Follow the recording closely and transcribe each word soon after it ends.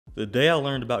The day I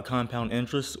learned about compound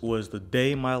interest was the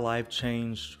day my life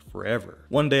changed forever.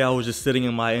 One day I was just sitting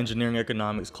in my engineering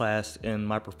economics class and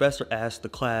my professor asked the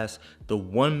class the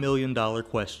 $1 million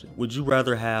question. Would you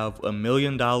rather have $1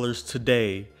 million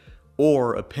today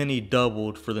or a penny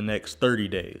doubled for the next 30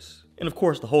 days? And of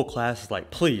course the whole class is like,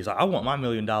 please, I want my $1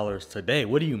 million today.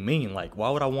 What do you mean? Like,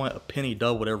 why would I want a penny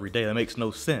doubled every day? That makes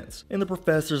no sense. And the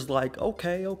professor's like,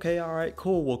 okay, all right,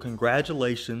 cool. Well,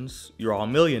 congratulations, you're all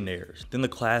millionaires. Then the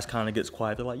class kind of gets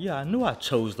quiet. They're like, yeah, I knew I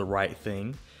chose the right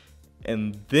thing.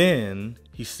 And then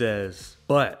he says,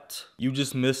 but you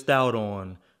just missed out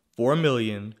on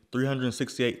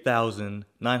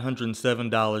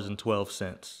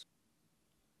 $4,368,907.12.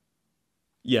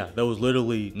 Yeah, that was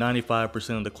literally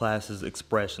 95% of the class's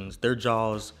expressions. Their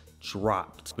jaws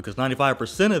dropped because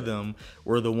 95% of them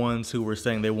were the ones who were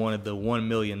saying they wanted the $1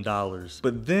 million.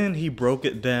 But then he broke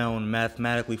it down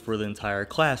mathematically for the entire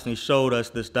class and he showed us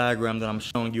this diagram that I'm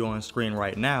showing you on screen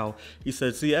right now. He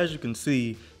said, see, as you can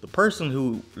see, the person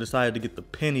who decided to get the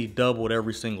penny doubled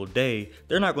every single day,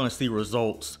 they're not going to see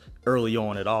results early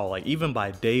on at all. Like even by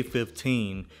day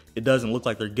 15, it doesn't look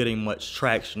like they're getting much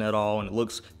traction at all, and it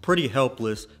looks pretty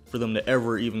helpless for them to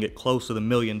ever even get close to the $1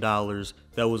 million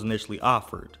that was initially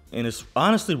offered. And it's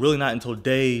honestly really not until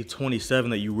day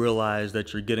 27 that you realize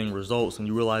that you're getting results, and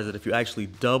you realize that if you actually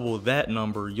double that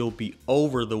number, you'll be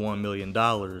over the $1 million.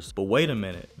 But wait a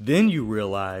minute, then you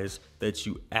realize that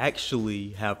you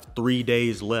actually have 3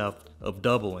 days left of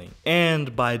doubling.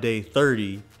 And by day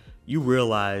 30, you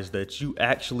realize that you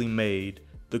actually made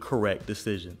the correct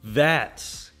decision.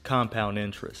 That's compound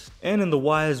interest. And in the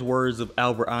wise words of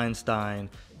Albert Einstein,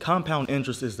 compound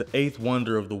interest is the 8th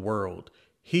wonder of the world.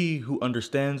 He who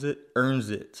understands it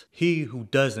earns it. He who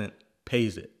doesn't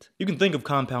pays it. You can think of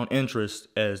compound interest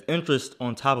as interest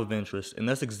on top of interest, and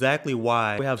that's exactly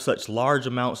why we have such large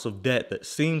amounts of debt that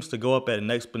seems to go up at an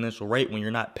exponential rate when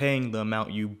you're not paying the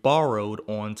amount you borrowed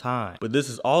on time. But this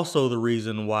is also the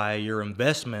reason why your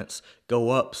investments go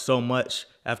up so much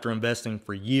after investing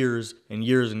for years and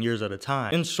years and years at a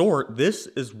time. In short, this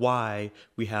is why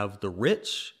we have the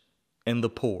rich and the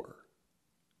poor.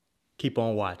 Keep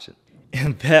on watching.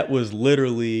 And that was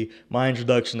literally my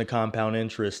introduction to compound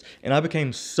interest. And I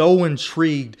became so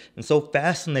intrigued and so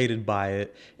fascinated by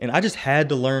it. And I just had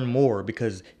to learn more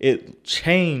because it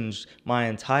changed my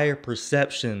entire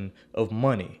perception of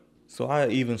money. So I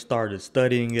even started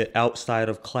studying it outside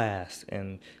of class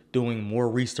and doing more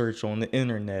research on the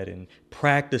internet and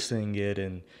practicing it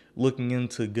and looking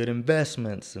into good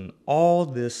investments and all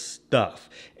this stuff.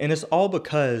 And it's all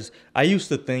because I used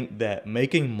to think that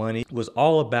making money was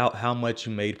all about how much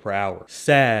you made per hour.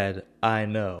 Sad, I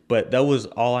know, but that was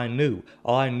all I knew.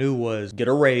 All I knew was get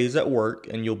a raise at work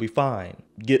and you'll be fine.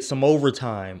 Get some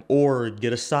overtime or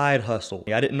get a side hustle.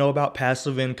 I didn't know about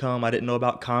passive income. I didn't know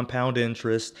about compound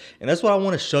interest. And that's what I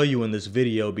want to show you in this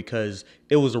video because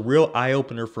it was a real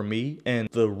eye-opener for me. And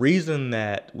the reason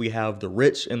that we have the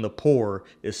rich and the poor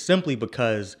is simply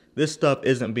because this stuff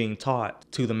isn't being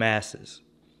taught to the masses.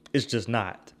 It's just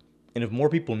not. And if more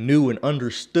people knew and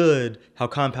understood how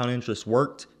compound interest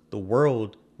worked, the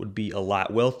world would be a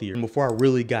lot wealthier. And before I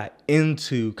really got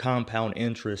into compound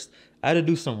interest, I had to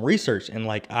do some research, and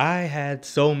I had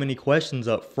so many questions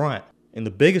up front. And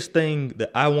the biggest thing that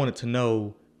I wanted to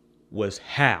know was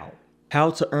how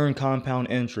to earn compound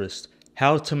interest,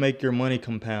 how to make your money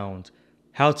compound,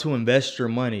 how to invest your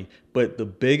money. But the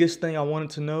biggest thing I wanted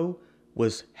to know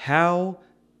was how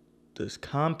does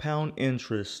compound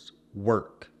interest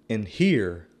work? And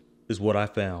here is what I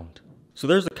found. So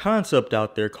there's a concept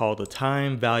out there called the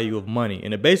time value of money,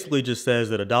 and it basically just says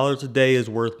that $1 today is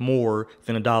worth more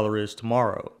than $1 is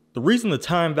tomorrow. The reason the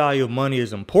time value of money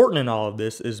is important in all of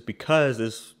this is because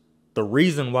it's the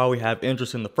reason why we have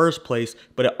interest in the first place,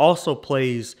 but it also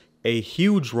plays a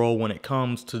huge role when it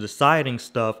comes to deciding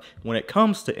stuff when it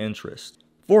comes to interest.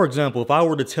 For example, if I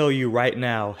were to tell you right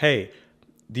now, hey,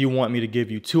 do you want me to give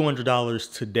you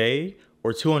 $200 today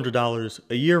or $200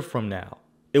 a year from now?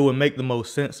 It would make the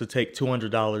most sense to take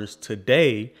 $200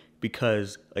 today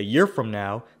because a year from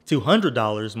now,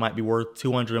 $200 might be worth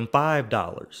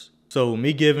 $205. So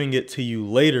me giving it to you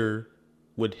later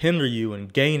would hinder you in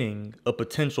gaining a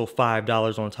potential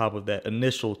 $5 on top of that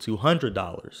initial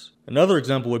 $200. Another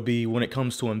example would be when it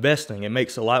comes to investing. It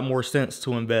makes a lot more sense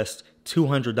to invest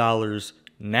 $200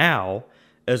 now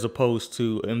as opposed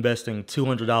to investing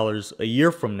 $200 a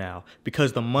year from now,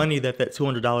 because the money that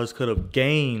 $200 could have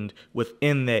gained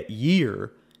within that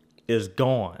year is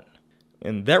gone.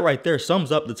 And that right there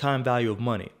sums up the time value of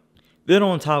money. Then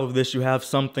on top of this, you have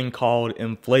something called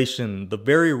inflation. The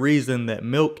very reason that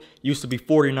milk used to be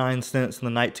 49 cents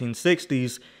in the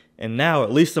 1960s And now,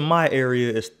 at least in my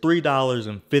area, it's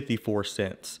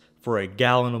 $3.54 for a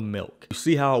gallon of milk. You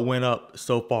see how it went up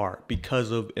so far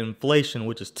because of inflation,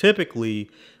 which is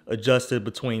typically adjusted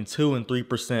between 2 and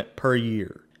 3% per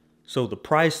year. So the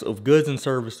price of goods and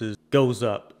services goes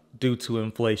up due to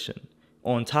inflation,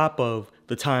 on top of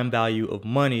the time value of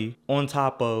money, on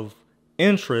top of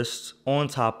interest, on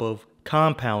top of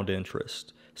compound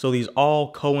interest. So these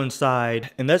all coincide,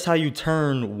 and that's how you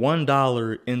turn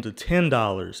 $1 into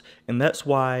 $10. And that's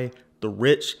why the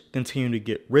rich continue to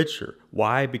get richer.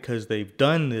 Why? Because they've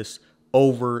done this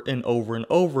over and over and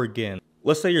over again.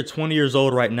 Let's say you're 20 years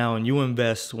old right now and you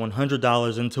invest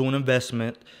 $100 into an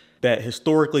investment that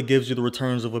historically gives you the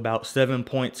returns of about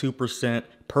 7.2%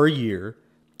 per year,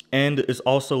 and is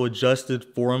also adjusted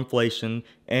for inflation,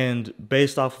 and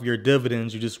based off of your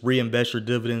dividends, you just reinvest your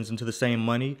dividends into the same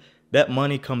money. That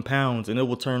money compounds and it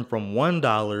will turn from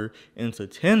 $1 into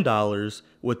 $10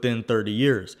 within 30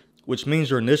 years, which means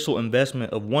your initial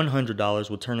investment of $100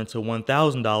 will turn into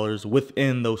 $1,000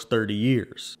 within those 30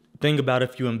 years. Think about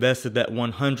if you invested that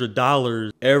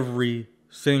 $100 every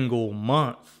single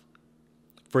month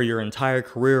for your entire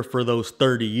career for those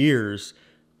 30 years.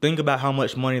 Think about how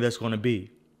much money that's going to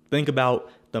be. Think about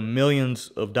the millions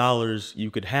of dollars you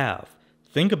could have.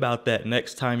 Think about that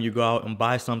next time you go out and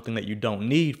buy something that you don't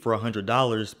need for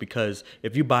 $100, because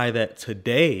if you buy that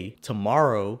today,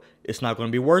 tomorrow, it's not going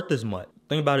to be worth as much.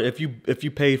 Think about it, if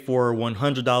you paid for a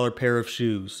 $100 pair of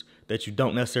shoes that you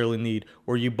don't necessarily need,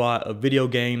 or you bought a video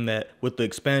game that with the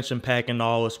expansion pack and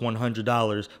all is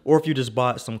 $100, or if you just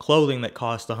bought some clothing that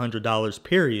cost $100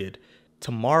 period,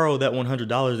 tomorrow that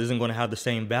 $100 isn't going to have the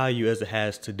same value as it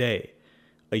has today.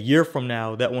 A year from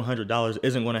now, that $100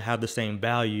 isn't going to have the same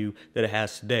value that it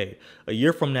has today. A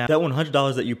year from now, that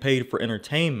 $100 that you paid for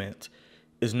entertainment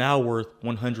is now worth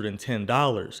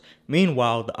 $110.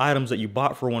 Meanwhile, the items that you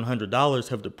bought for $100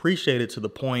 have depreciated to the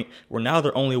point where now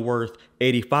they're only worth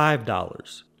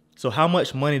 $85. So how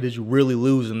much money did you really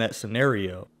lose in that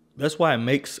scenario? That's why it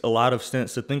makes a lot of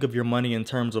sense to think of your money in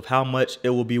terms of how much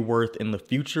it will be worth in the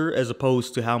future as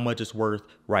opposed to how much it's worth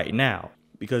right now.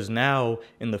 Because now,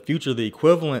 in the future, the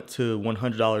equivalent to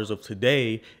 $100 of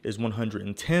today is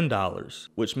 $110,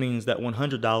 which means that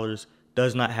 $100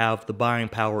 does not have the buying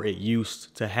power it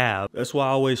used to have. That's why I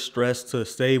always stress to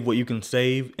save what you can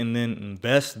save and then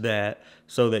invest that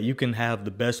so that you can have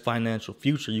the best financial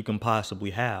future you can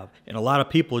possibly have. And a lot of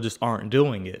people just aren't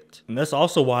doing it. And that's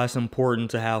also why it's important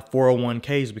to have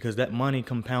 401ks, because that money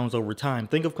compounds over time.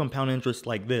 Think of compound interest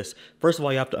like this. First of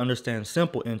all, you have to understand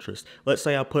simple interest. Let's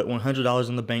say I put $100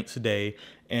 in the bank today,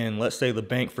 and let's say the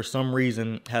bank for some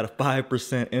reason had a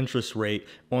 5% interest rate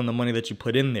on the money that you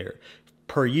put in there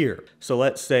per year. So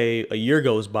let's say a year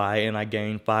goes by and I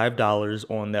gain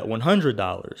 $5 on that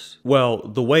 $100. Well,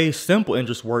 the way simple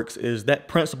interest works is that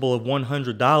principal of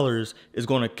 $100 is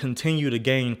going to continue to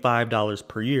gain $5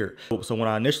 per year. So when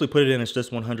I initially put it in, it's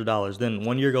just $100. Then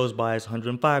 1 year goes by, it's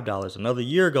 $105. Another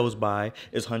year goes by,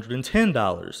 it's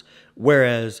 $110.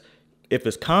 Whereas if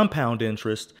it's compound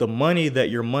interest, the money that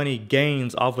your money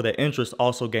gains off of that interest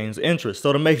also gains interest.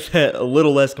 So to make that a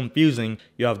little less confusing,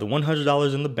 you have the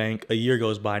 $100 in the bank, a year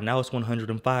goes by, now it's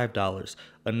 $105.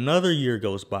 Another year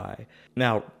goes by.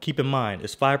 Now, keep in mind,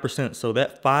 it's 5%, so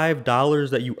that $5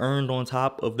 that you earned on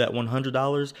top of that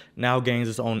 $100 now gains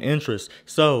its own interest.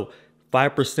 So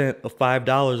 5% of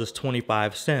 $5 is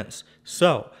 25 cents.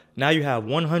 So now you have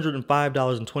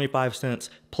 $105.25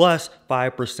 plus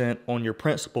 5% on your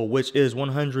principal, which is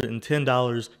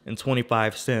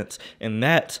 $110.25. And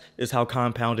that is how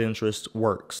compound interest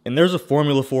works. And there's a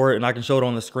formula for it, and I can show it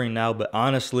on the screen now, but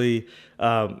honestly,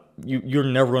 you're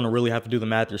never going to really have to do the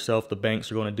math yourself. The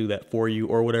banks are going to do that for you,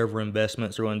 or whatever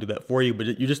investments are going to do that for you.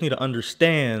 But you just need to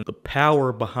understand the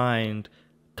power behind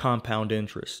compound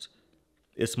interest.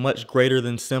 It's much greater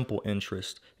than simple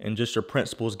interest and just your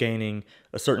principal's gaining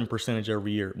a certain percentage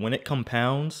every year. When it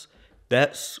compounds,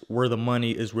 that's where the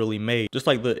money is really made. Just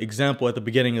like the example at the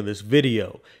beginning of this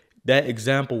video, that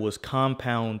example was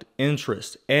compound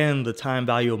interest and the time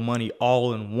value of money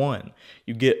all in one.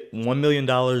 You get $1 million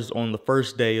on the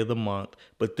first day of the month,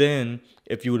 but then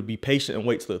if you would be patient and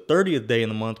wait till the 30th day in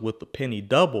the month with the penny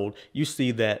doubled, you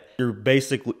see that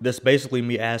that's basically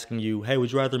me asking you, hey,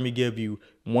 would you rather me give you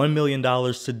 $1 million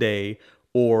today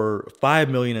or $5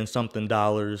 million and something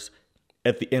dollars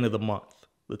at the end of the month?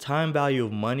 The time value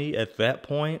of money at that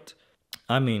point,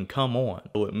 I mean, come on.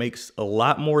 So it makes a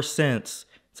lot more sense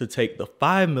to take the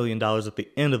 $5 million at the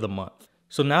end of the month.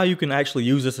 So now you can actually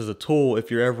use this as a tool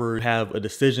if you ever have a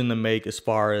decision to make as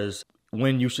far as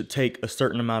when you should take a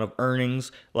certain amount of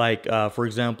earnings. Like, for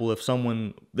example, if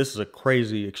someone, this is a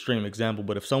crazy extreme example,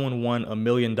 but if someone won $1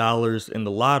 million in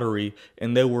the lottery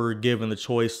and they were given the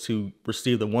choice to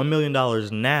receive the $1 million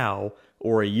now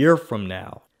or a year from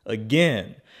now,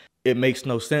 again, it makes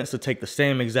no sense to take the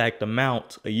same exact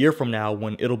amount a year from now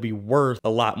when it'll be worth a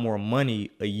lot more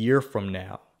money a year from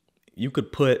now. You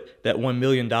could put that $1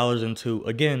 million into,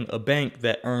 again, a bank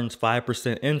that earns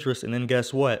 5% interest. And then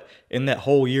guess what? In that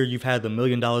whole year you've had the $1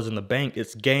 million in the bank,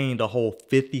 it's gained a whole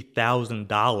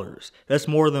 $50,000. That's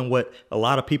more than what a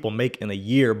lot of people make in a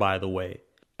year, by the way,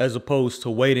 as opposed to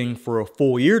waiting for a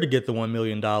full year to get the $1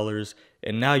 million.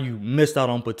 And now you missed out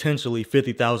on potentially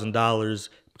 $50,000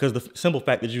 because the simple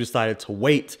fact that you decided to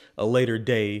wait a later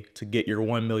day to get your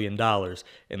 $1 million.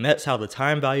 And that's how the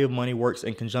time value of money works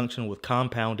in conjunction with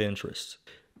compound interest.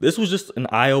 This was just an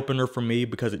eye-opener for me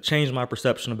because it changed my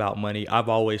perception about money. I've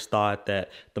always thought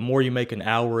that the more you make an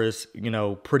hour is,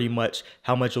 pretty much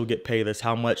how much you'll get paid. That's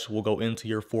how much will go into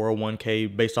your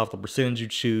 401k based off the percentage you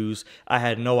choose. I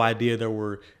had no idea there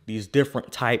were these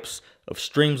different types of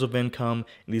streams of income,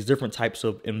 and these different types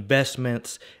of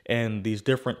investments, and these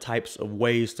different types of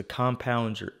ways to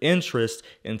compound your interest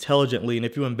intelligently. And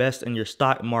if you invest in your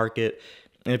stock market,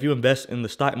 and if you invest in the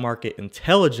stock market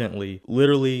intelligently,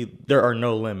 literally there are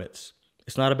no limits.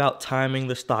 It's not about timing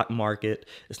the stock market.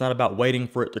 It's not about waiting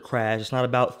for it to crash. It's not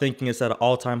about thinking it's at an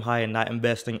all-time high and not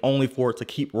investing only for it to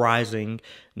keep rising.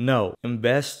 No,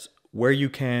 invest where you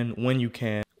can, when you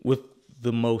can, with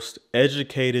the most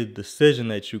educated decision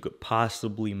that you could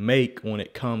possibly make when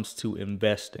it comes to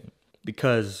investing.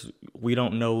 Because we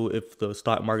don't know if the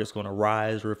stock market's going to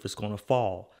rise or if it's going to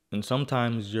fall. And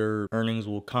sometimes your earnings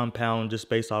will compound just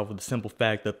based off of the simple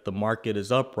fact that the market is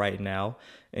up right now,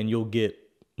 and you'll get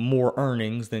more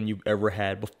earnings than you've ever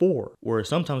had before. Whereas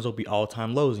sometimes there'll be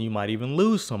all-time lows and you might even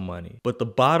lose some money. But the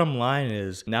bottom line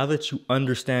is, now that you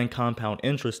understand compound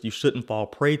interest, you shouldn't fall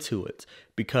prey to it,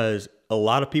 because a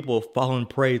lot of people have fallen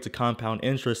prey to compound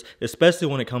interest, especially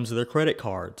when it comes to their credit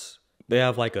cards. They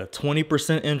have like a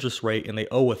 20% interest rate and they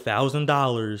owe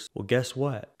 $1,000. Well, guess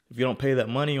what? If you don't pay that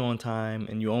money on time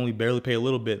and you only barely pay a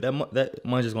little bit, that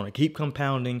money is going to keep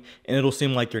compounding, and it'll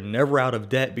seem like you're never out of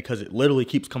debt because it literally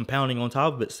keeps compounding on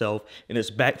top of itself, and it's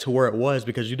back to where it was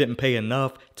because you didn't pay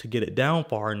enough to get it down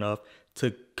far enough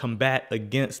to combat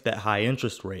against that high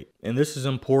interest rate. And this is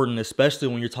important, especially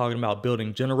when you're talking about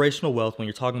building generational wealth, when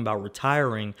you're talking about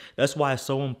retiring. That's why it's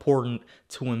so important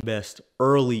to invest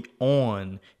early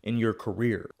on in your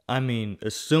career. I mean,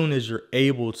 as soon as you're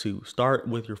able to start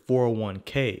with your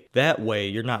 401k. That way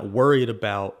you're not worried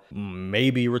about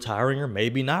maybe retiring or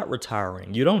maybe not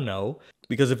retiring. You don't know.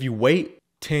 Because if you wait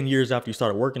 10 years after you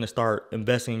started working to start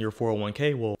investing in your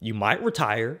 401k, well, you might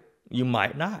retire, you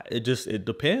might not. It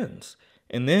depends.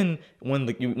 And then when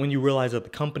you realize that the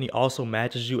company also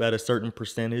matches you at a certain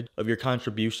percentage of your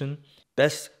contribution,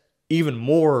 that's even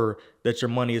more that your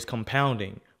money is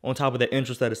compounding on top of the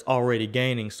interest that it's already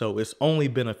gaining. So it's only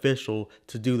beneficial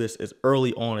to do this as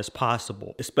early on as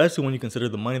possible, especially when you consider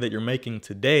the money that you're making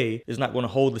today is not going to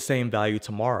hold the same value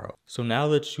tomorrow. So now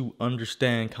that you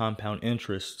understand compound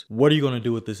interest, what are you going to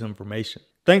do with this information?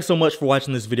 Thanks so much for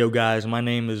watching this video, guys. My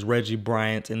name is Reggie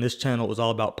Bryant, and this channel is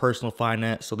all about personal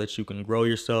finance so that you can grow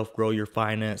yourself, grow your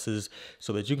finances,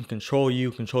 so that you can control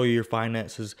your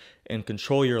finances, and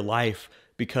control your life,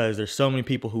 because there's so many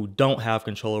people who don't have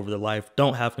control over their life,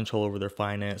 don't have control over their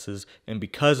finances, and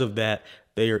because of that,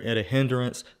 they are at a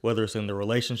hindrance, whether it's in their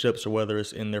relationships or whether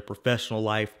it's in their professional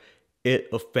life. It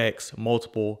affects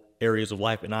multiple areas of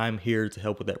life, and I'm here to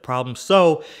help with that problem.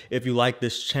 So if you like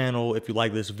this channel, if you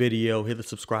like this video, hit the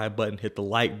subscribe button, hit the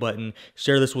like button,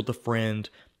 share this with a friend,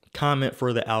 comment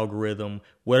for the algorithm,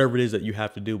 whatever it is that you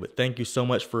have to do. But thank you so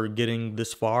much for getting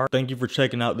this far. Thank you for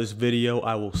checking out this video.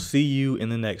 I will see you in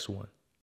the next one.